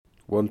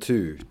1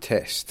 2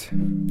 test.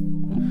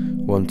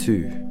 1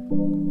 2.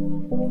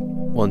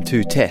 1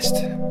 2 test.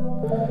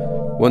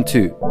 1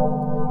 2.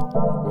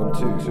 1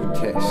 2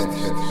 test.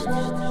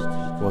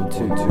 1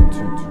 2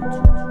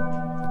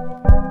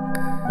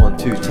 1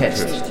 2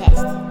 test.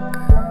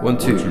 1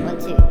 2.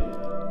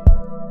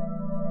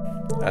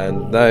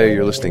 And now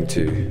you're listening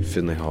to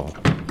Finlay Hall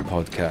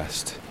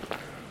podcast.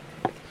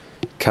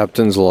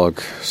 Captain's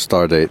log,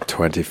 stardate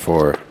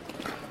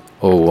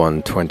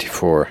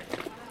 24/01/24.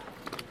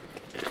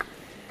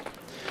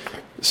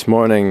 This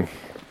morning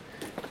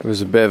it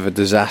was a bit of a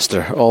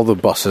disaster. All the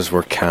buses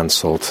were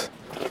cancelled.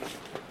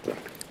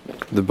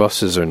 The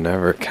buses are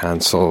never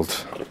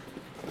cancelled.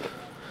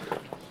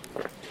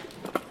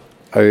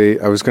 I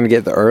was going to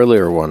get the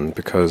earlier one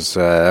because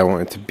I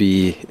wanted to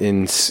be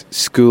in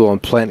school on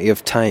plenty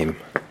of time.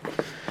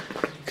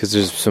 Because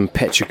there's some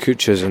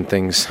pechakuchas and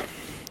things.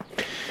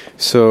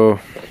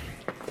 So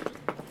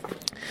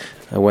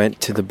I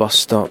went to the bus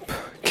stop,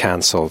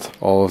 cancelled.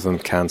 All of them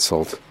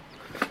cancelled.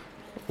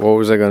 What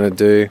was I going to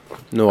do?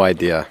 No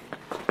idea.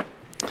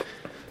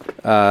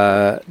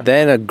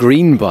 Then a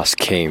green bus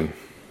came.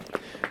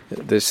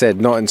 They said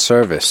not in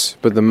service,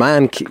 but the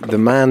man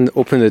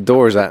opened the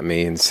doors at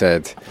me and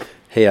said,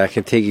 "Hey, I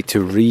can take you to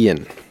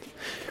Rian,"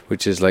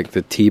 which is like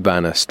the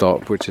T-Bana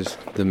stop, which is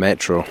the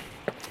metro.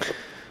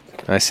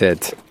 I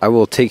said, "I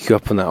will take you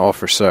up on that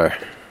offer, sir."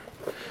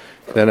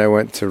 Then I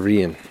went to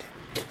Rian.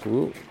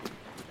 Ooh.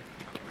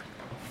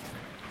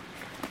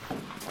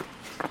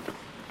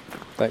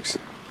 Thanks.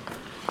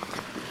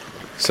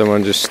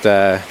 Someone just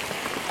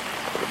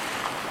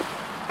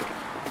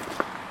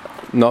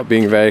not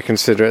being very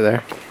considerate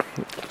there.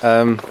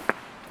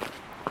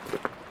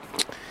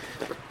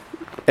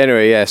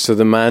 Anyway, yeah, so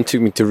the man took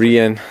me to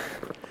Rian.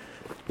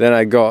 Then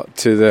I got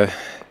to the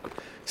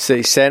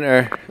city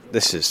centre.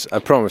 I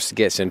promised it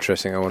gets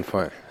interesting at one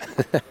point.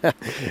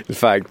 In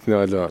fact,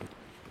 no I don't.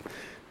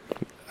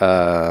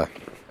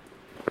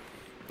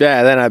 Yeah,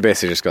 then I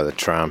basically just got the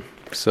tram.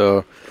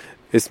 So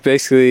it's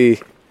basically,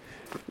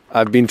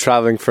 I've been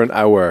travelling for an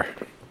hour.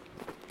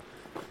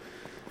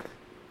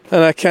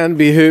 And I can't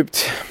be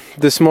hooped.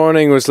 This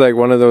morning was like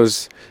one of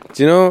those,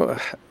 do you know,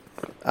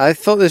 I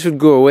thought this would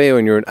go away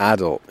when you're an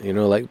adult, you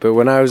know, like, but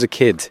when I was a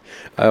kid,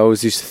 I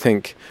always used to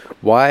think,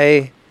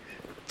 why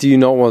do you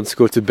not want to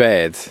go to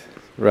bed,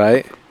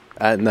 right,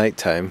 at night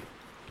time?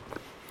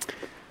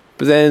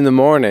 But then in the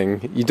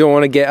morning, you don't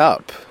want to get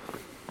up.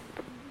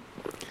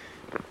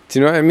 Do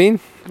you know what I mean?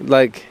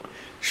 Like,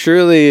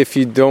 surely if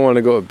you don't want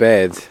to go to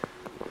bed,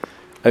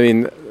 I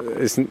mean,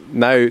 it's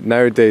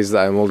nowadays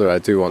that I'm older, I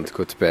do want to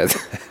go to bed.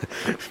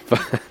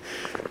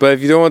 But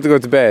if you don't want to go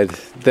to bed,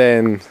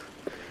 then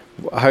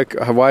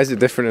why is it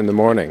different in the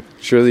morning?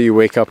 Surely you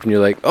wake up and you're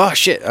like, oh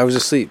shit, I was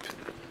asleep.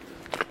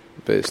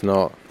 But it's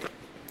not.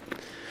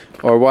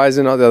 Or why is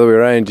it not the other way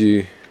around?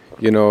 You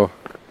know,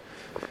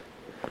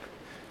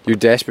 you're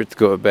desperate to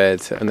go to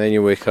bed, and then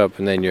you wake up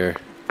and then you're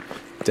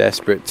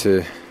desperate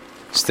to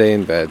stay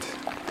in bed.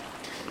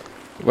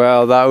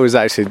 Well, that was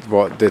actually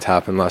what did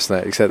happen last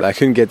night, except I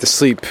couldn't get to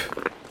sleep.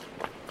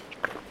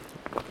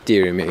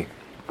 Deary me.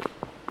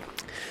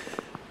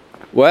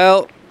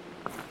 Well,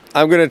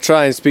 I'm going to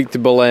try and speak to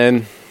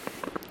Belen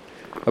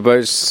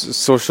about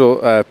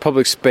social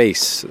public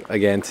space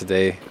again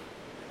today.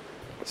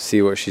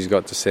 See what she's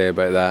got to say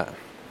about that.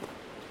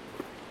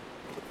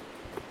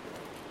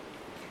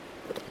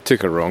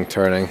 Took a wrong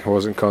turning. I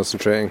wasn't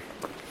concentrating.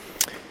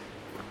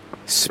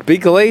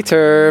 Speak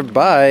later.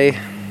 Bye.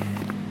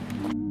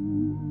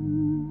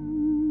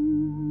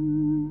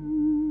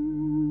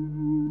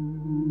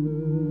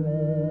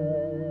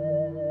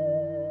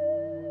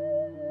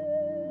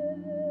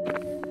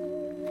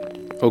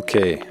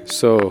 Okay,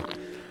 so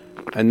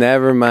I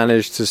never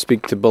managed to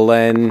speak to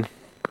Belen.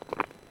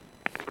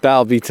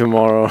 That'll be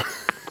tomorrow.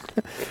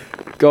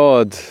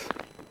 God.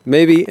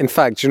 Maybe, in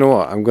fact, you know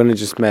what? I'm going to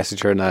just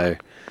message her now.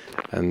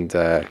 And,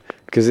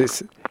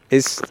 because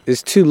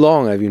it's too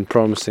long I've been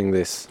promising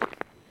this.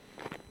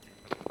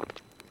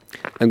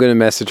 I'm going to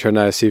message her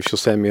now, see if she'll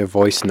send me a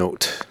voice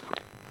note.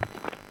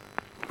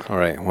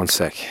 Alright, one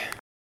sec.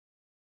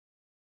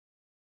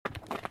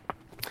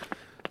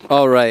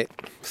 Alright,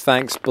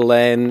 thanks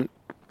Belen.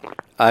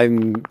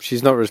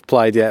 She's not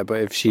replied yet, but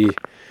if she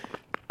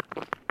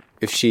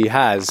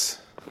has,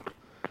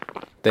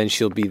 then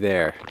she'll be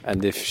there,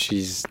 and if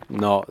she's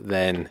not,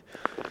 then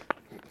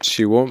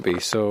she won't be,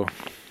 so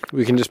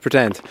we can just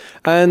pretend.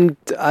 And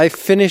I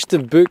finished a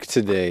book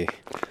today.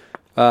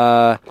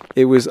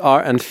 It was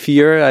Art and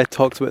Fear. I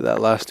talked about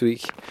that last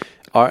week.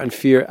 Art and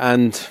Fear,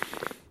 and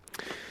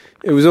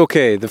it was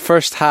okay. The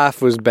first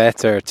half was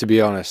better, to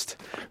be honest.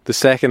 The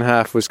second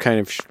half was kind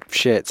of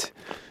shit.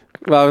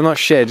 Well, not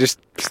shit, just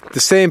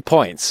the same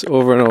points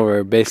over and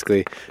over,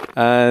 basically.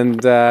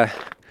 And,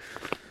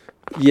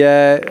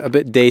 yeah, a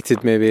bit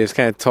dated maybe. It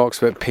kind of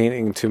talks about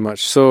painting too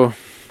much. So,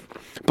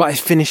 but I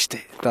finished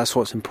it. That's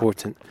what's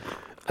important.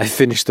 I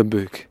finished the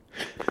book.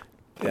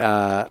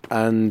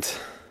 And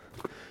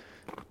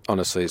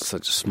honestly, it's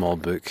such a small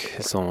book.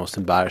 It's almost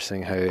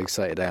embarrassing how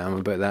excited I am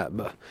about that,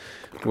 but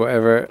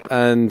whatever.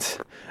 And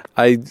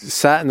I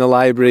sat in the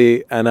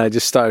library and I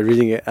just started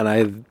reading it, and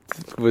I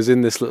was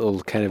in this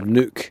little kind of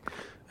nook,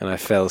 and I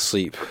fell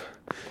asleep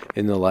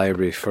in the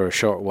library for a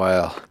short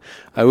while,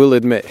 I will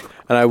admit.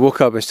 And I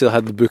woke up and still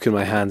had the book in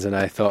my hands, and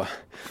I thought,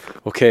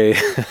 okay,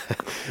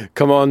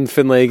 come on,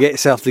 Finlay, get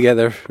yourself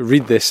together,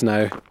 read this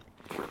now.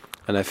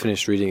 And I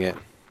finished reading it.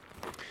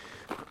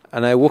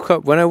 And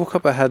when I woke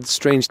up, I had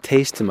strange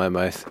taste in my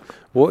mouth.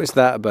 What is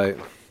that about?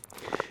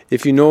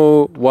 If you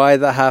know why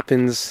that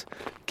happens,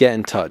 get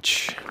in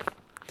touch.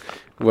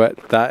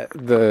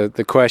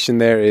 The question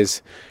there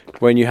is,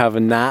 when you have a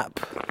nap,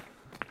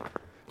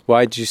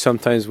 why do you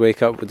sometimes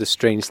wake up with a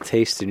strange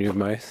taste in your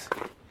mouth?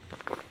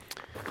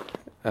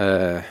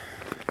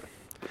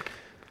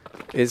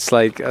 It's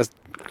like,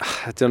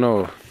 I don't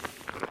know.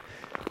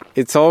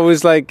 It's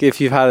always like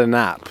if you've had a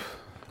nap.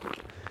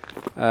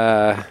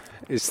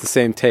 It's the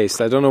same taste.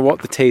 I don't know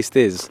what the taste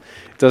is.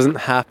 It doesn't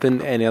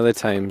happen any other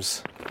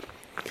times.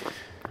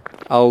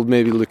 I'll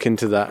maybe look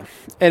into that.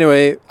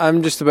 Anyway,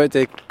 I'm just about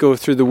to go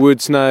through the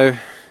woods now,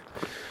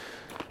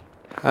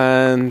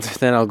 and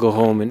then I'll go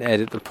home and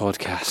edit the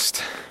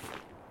podcast.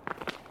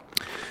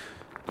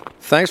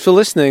 Thanks for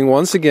listening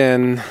once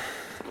again.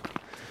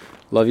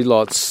 Love you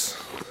lots.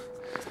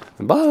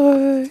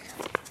 Bye.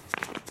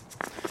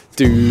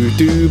 Do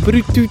do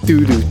do do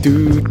do do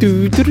do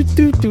do do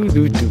do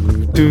do do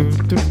do.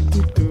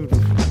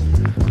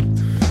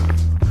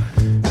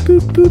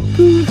 Boop boop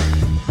boop.